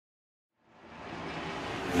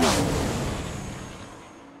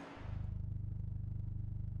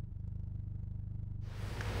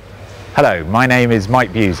Hello, my name is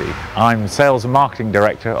Mike Busey. I'm Sales and Marketing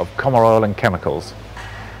Director of Commer Oil and Chemicals.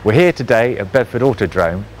 We're here today at Bedford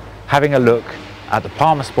Autodrome having a look at the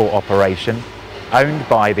PalmerSport operation owned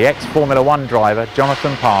by the ex-Formula One driver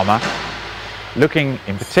Jonathan Palmer, looking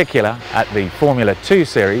in particular at the Formula Two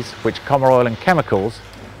series, which Commer Oil and Chemicals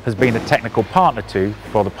has been a technical partner to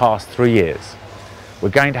for the past 3 years. We're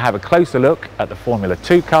going to have a closer look at the Formula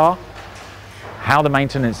Two car, how the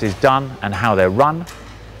maintenance is done and how they're run.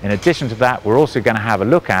 In addition to that, we're also going to have a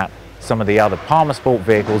look at some of the other PalmerSport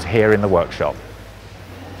vehicles here in the workshop.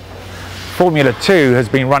 Formula Two has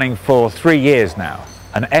been running for 3 years now,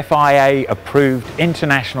 an FIA approved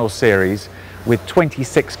international series with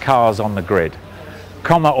 26 cars on the grid.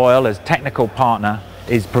 Commer Oil, as technical partner,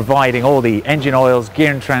 is providing all the engine oils,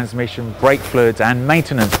 gear and transmission, brake fluids and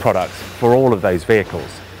maintenance products for all of those vehicles.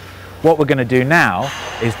 What we're going to do now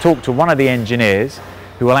is talk to one of the engineers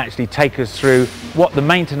who will actually take us through what the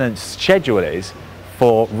maintenance schedule is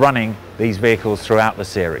for running these vehicles throughout the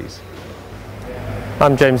series.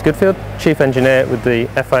 I'm James Goodfield, Chief Engineer with the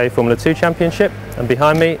FIA Formula 2 Championship, and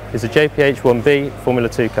behind me is a JPH-1B Formula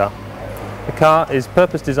 2 car. The car is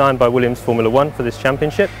purpose designed by Williams Formula 1 for this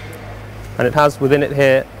championship, and it has within it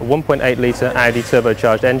here a 1.8 litre Audi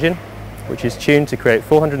turbocharged engine, which is tuned to create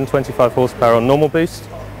 425 horsepower on normal boost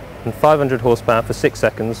and 500 horsepower for 6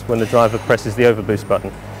 seconds when the driver presses the overboost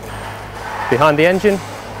button. Behind the engine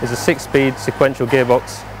is a 6-speed sequential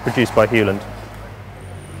gearbox produced by Hewland.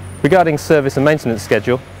 Regarding service and maintenance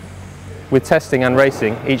schedule, with testing and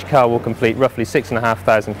racing, each car will complete roughly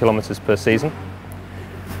 6,500 kilometres per season.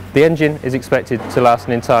 The engine is expected to last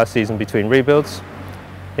an entire season between rebuilds.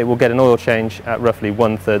 It will get an oil change at roughly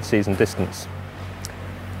 1/3 season distance.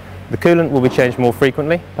 The coolant will be changed more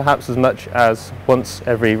frequently, perhaps as much as once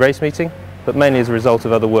every race meeting, but mainly as a result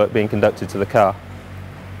of other work being conducted to the car.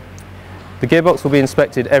 The gearbox will be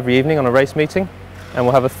inspected every evening on a race meeting and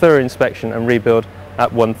will have a thorough inspection and rebuild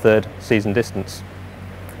at 1/3 season distance.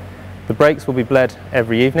 The brakes will be bled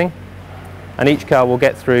every evening, and each car will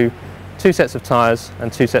get through 2 sets of tyres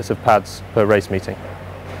and 2 sets of pads per race meeting.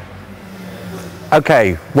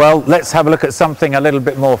 Okay, well, let's have a look at something a little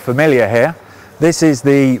bit more familiar here. This is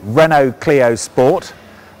the Renault Clio Sport.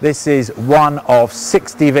 This is one of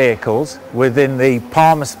 60 vehicles within the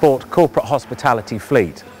PalmerSport corporate hospitality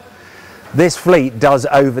fleet. This fleet does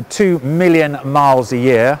over 2 million miles a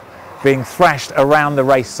year, being thrashed around the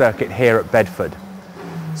race circuit here at Bedford.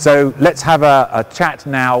 So let's have a chat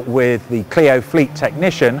now with the Clio fleet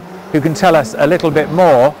technician who can tell us a little bit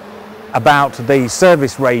more about the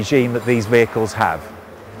service regime that these vehicles have.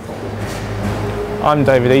 I'm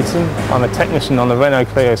David Eaton. I'm a technician on the Renault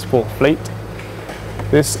Clio Sport fleet.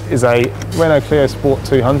 This is a Renault Clio Sport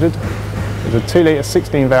 200. It's a 2 litre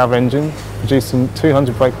 16 valve engine producing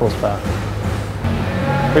 200 brake horsepower.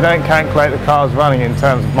 We don't calculate the car's running in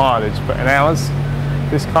terms of mileage, but in hours.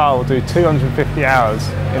 This car will do 250 hours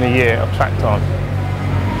in a year of track time.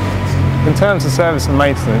 In terms of service and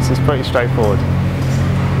maintenance, it's pretty straightforward.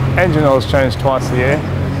 Engine oil is changed twice a year.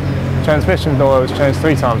 Transmission oil is changed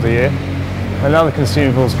 3 times a year. And other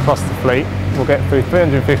consumables across the fleet will get through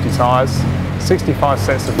 350 tyres, 65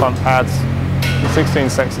 sets of front pads, and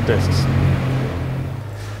 16 sets of discs.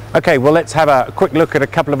 Okay, well, let's have a quick look at a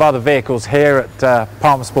couple of other vehicles here at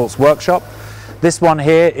PalmerSport's workshop. This one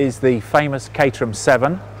here is the famous Caterham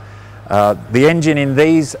 7. The engine in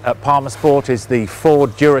these at PalmerSport is the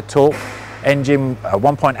Ford Duratorque engine,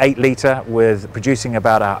 1.8 litre, with producing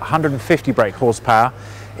about 150 brake horsepower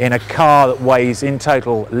in a car that weighs in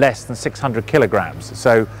total less than 600 kilograms,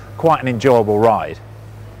 so quite an enjoyable ride.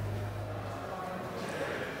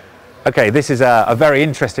 Okay, this is a very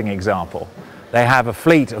interesting example. They have a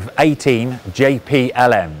fleet of 18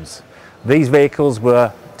 JPLMs. These vehicles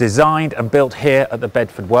were designed and built here at the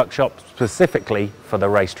Bedford workshop specifically for the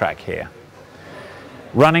racetrack here.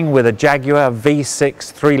 Running with a Jaguar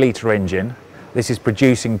V6 3 litre engine, this is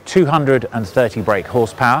producing 230 brake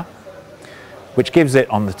horsepower, which gives it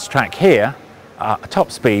on the track here a top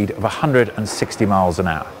speed of 160 miles an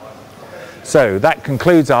hour. So that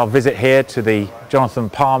concludes our visit here to the Jonathan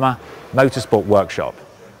Palmer Motorsport Workshop.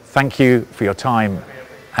 Thank you for your time,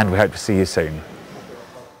 and we hope to see you soon.